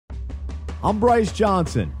I'm Bryce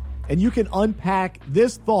Johnson, and you can unpack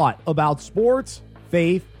this thought about sports,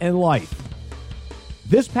 faith, and life.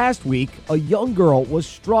 This past week, a young girl was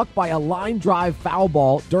struck by a line drive foul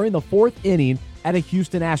ball during the fourth inning at a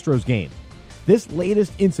Houston Astros game. This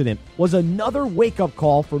latest incident was another wake-up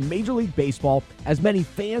call for Major League Baseball, as many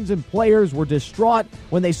fans and players were distraught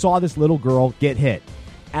when they saw this little girl get hit.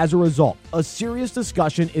 As a result, a serious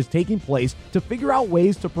discussion is taking place to figure out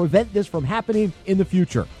ways to prevent this from happening in the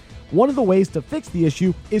future. One of the ways to fix the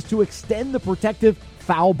issue is to extend the protective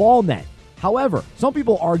foul ball net. However, some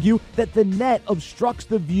people argue that the net obstructs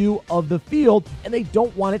the view of the field and they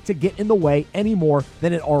don't want it to get in the way any more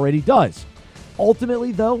than it already does.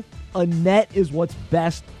 Ultimately, though, a net is what's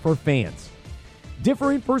best for fans.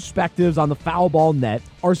 Differing perspectives on the foul ball net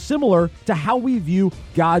are similar to how we view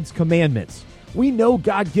God's commandments. We know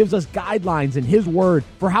God gives us guidelines in His Word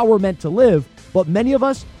for how we're meant to live, but many of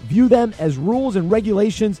us view them as rules and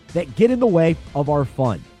regulations that get in the way of our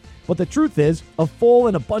fun. But the truth is, a full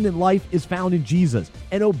and abundant life is found in Jesus,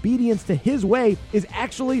 and obedience to His way is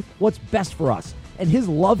actually what's best for us. And His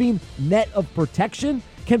loving net of protection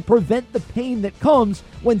can prevent the pain that comes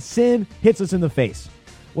when sin hits us in the face.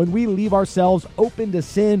 When we leave ourselves open to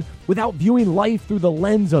sin without viewing life through the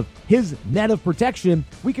lens of His net of protection,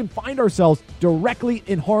 we can find ourselves directly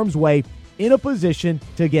in harm's way, in a position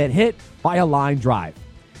to get hit by a line drive.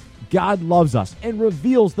 God loves us and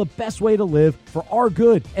reveals the best way to live for our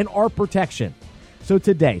good and our protection. So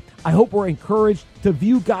today, I hope we're encouraged to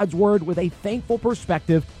view God's Word with a thankful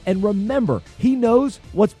perspective and remember He knows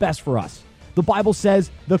what's best for us. The Bible says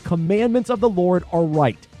the commandments of the Lord are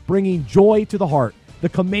right, bringing joy to the heart. The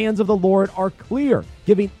commands of the Lord are clear,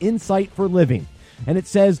 giving insight for living. And it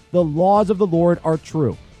says the laws of the Lord are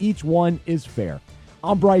true. Each one is fair.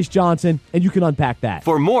 I'm Bryce Johnson, and you can unpack that.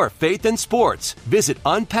 For more faith and sports, visit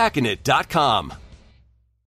unpackingit.com.